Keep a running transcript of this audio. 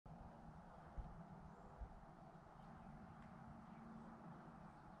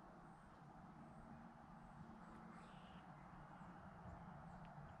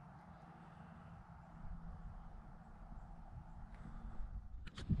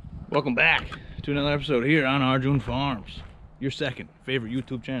Welcome back to another episode here on Arjun Farms, your second favorite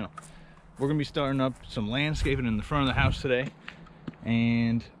YouTube channel. We're gonna be starting up some landscaping in the front of the house today,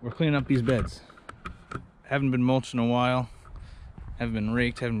 and we're cleaning up these beds. Haven't been mulched in a while, haven't been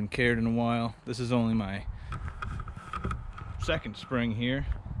raked, haven't been cared in a while. This is only my second spring here,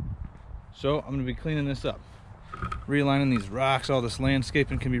 so I'm gonna be cleaning this up, realigning these rocks. All this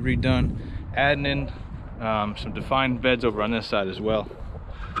landscaping can be redone, adding in some defined beds over on this side as well.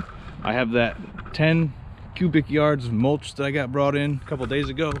 I have that 10 cubic yards of mulch that I got brought in a couple days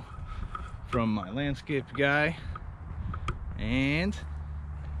ago from my landscape guy, and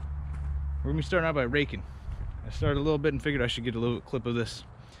we're gonna be starting out by raking. I started a little bit and figured I should get a little clip of this.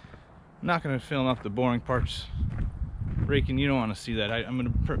 I'm not gonna film up the boring parts. Raking, you don't want to see that. I'm gonna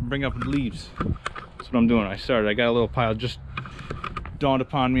bring up leaves. That's what I'm doing. I got a little pile, just dawned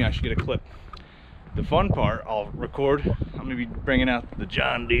upon me I should get a clip. The fun part I'll record. I'm gonna be bringing out the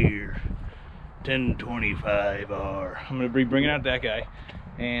John Deere 1025R. I'm gonna be bringing out that guy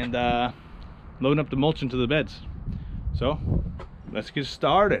and loading up the mulch into the beds. So let's get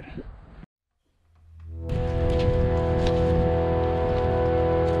started.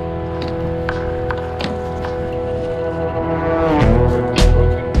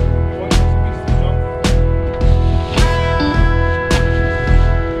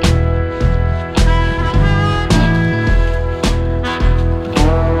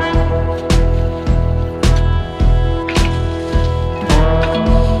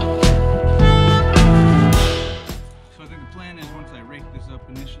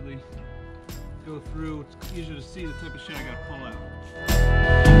 Initially, go through. It's easier to see the type of shit I gotta pull out.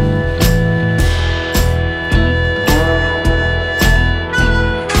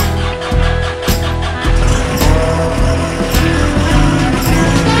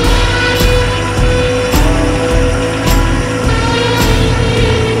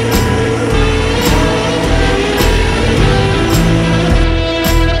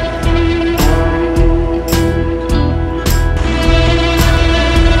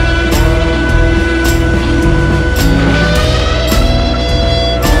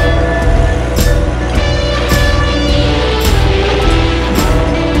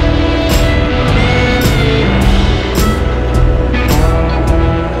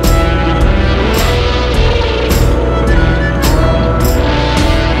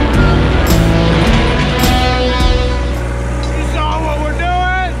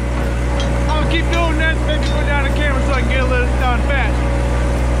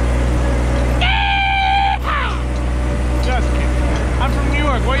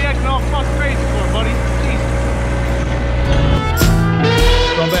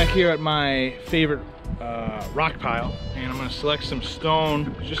 Here at my favorite rock pile, and I'm going to select some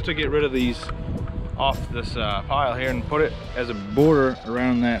stone just to get rid of these off this pile here and put it as a border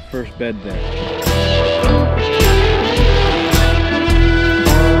around that first bed there.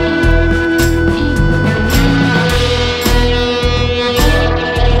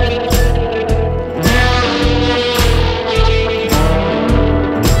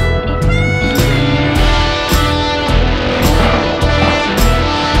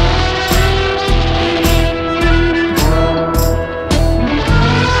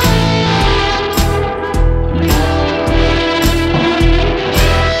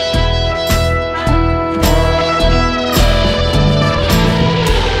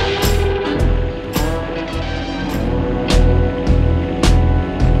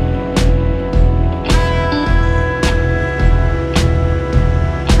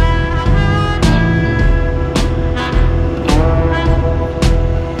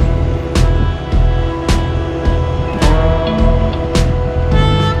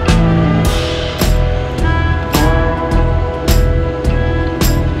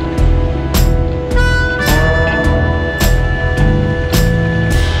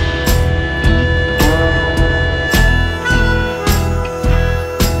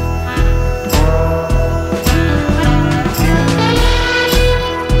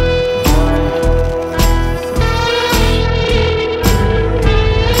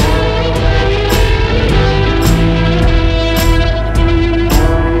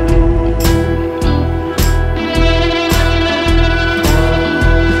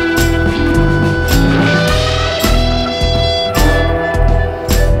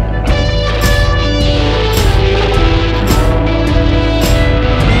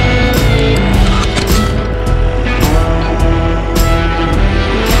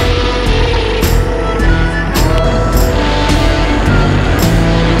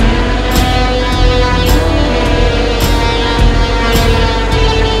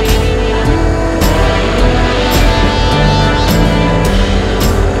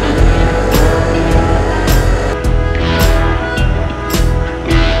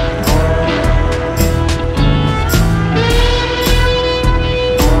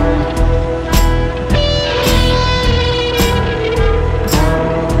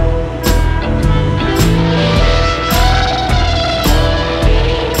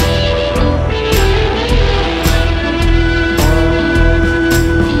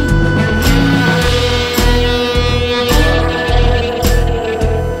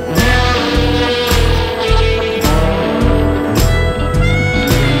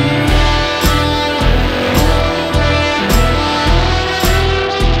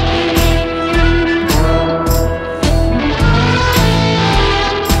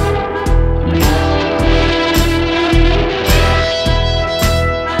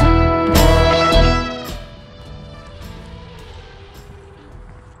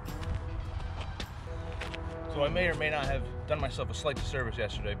 myself a slight disservice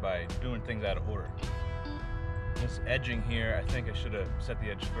yesterday by doing things out of order. This edging here, I think I should have set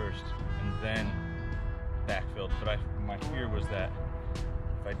the edge first and then backfilled, but my fear was that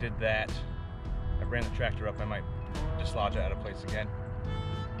if I did that, I ran the tractor up, I might dislodge it out of place again.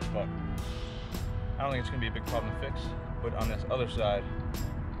 But I don't think it's going to be a big problem to fix. But on this other side,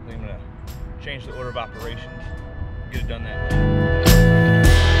 I think I'm going to change the order of operations, get it done that way.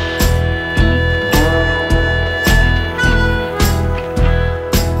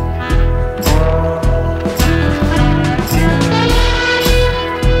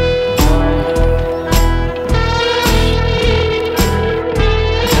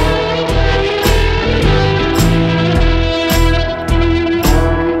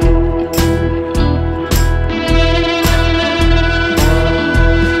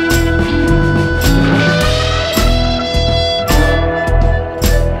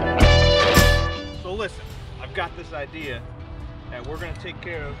 Idea that we're going to take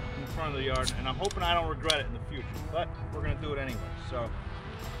care of in the front of the yard, and I'm hoping I don't regret it in the future, but we're going to do it anyway. So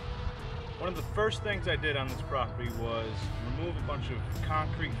one of the first things I did on this property was remove a bunch of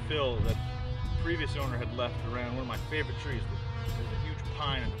concrete fill that the previous owner had left around one of my favorite trees. There's a huge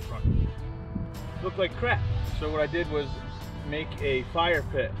pine in the front. It looked like crap. So what I did was make a fire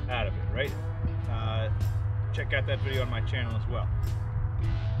pit out of it, right? Check out that video on my channel as well.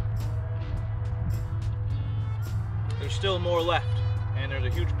 There's still more left, and there's a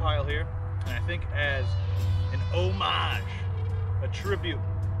huge pile here, and I think as an homage, a tribute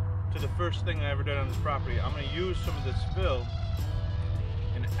to the first thing I ever did on this property, I'm going to use some of this fill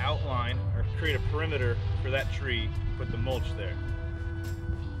and outline or create a perimeter for that tree, put the mulch there.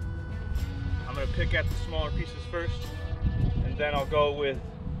 I'm going to pick out the smaller pieces first, and then I'll go with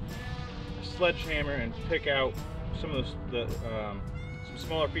a sledgehammer and pick out some of some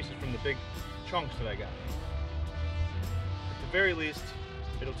smaller pieces from the big chunks that I got. Very least,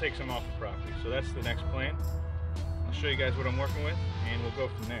 it'll take some off the property. So that's the next plan. I'll show you guys what I'm working with, and we'll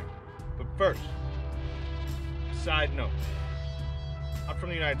go from there. But first, a side note. I'm from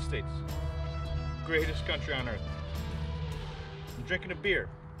the United States, greatest country on earth. I'm drinking a beer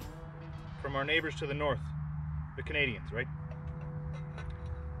from our neighbors to the north, the Canadians, right?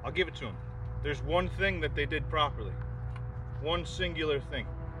 I'll give it to them. There's one thing that they did properly, one singular thing,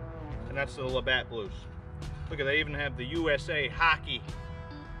 and that's the Labatt Blues. Look at, they even have the USA hockey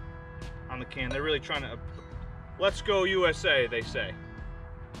on the can. They're really trying to, let's go USA, they say.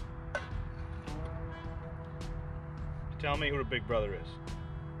 Tell me who the big brother is.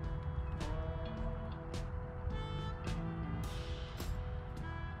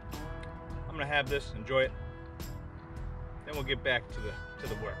 I'm gonna have this, enjoy it. Then we'll get back to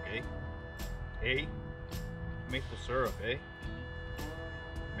the work, eh? Eh? Maple syrup, eh?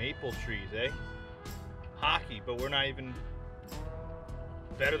 Maple trees, eh? Hockey, but we're not even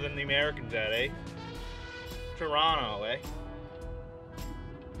better than the Americans at, eh? Toronto, eh?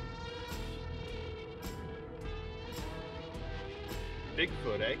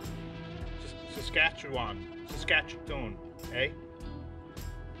 Bigfoot, eh? Saskatchewan, eh?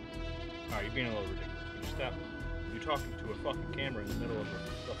 Alright, you're being a little ridiculous. Can you stop? You're talking to a fucking camera in the middle of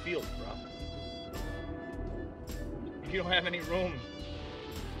a field, bro. You don't have any room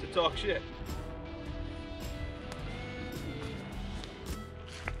to talk shit.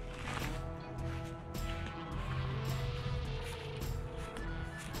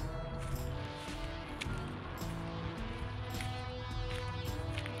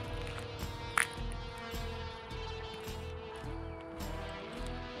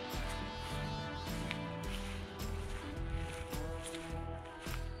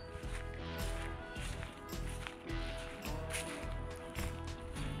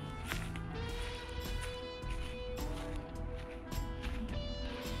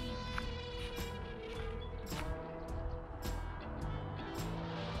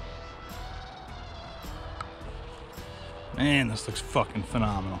 Man, this looks fucking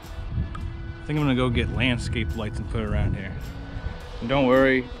phenomenal. I think I'm gonna go get landscape lights and put it around here. And don't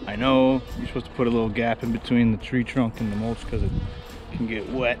worry, I know you're supposed to put a little gap in between the tree trunk and the mulch because it can get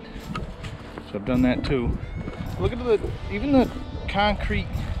wet. So I've done that too. Look at even the concrete,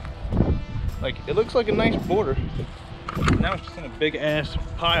 like it looks like a nice border. Now it's just in a big ass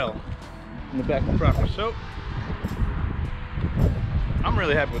pile in the back of the property. So I'm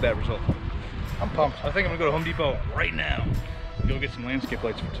really happy with that result. I'm pumped. I think I'm gonna go to Home Depot right now and go get some landscape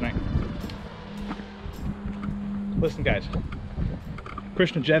lights for tonight. Listen guys,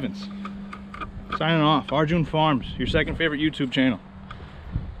 Krishna Jevons signing off. Arjun Farms, your second favorite YouTube channel.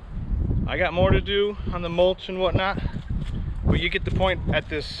 I got more to do on the mulch and whatnot, but you get the point at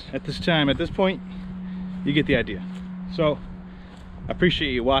this point. You get the idea. So I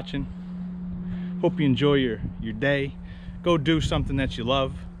appreciate you watching. Hope you enjoy your day. Go do something that you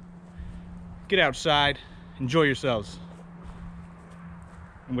love. Get outside, enjoy yourselves.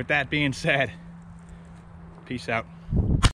 And with that being said, peace out.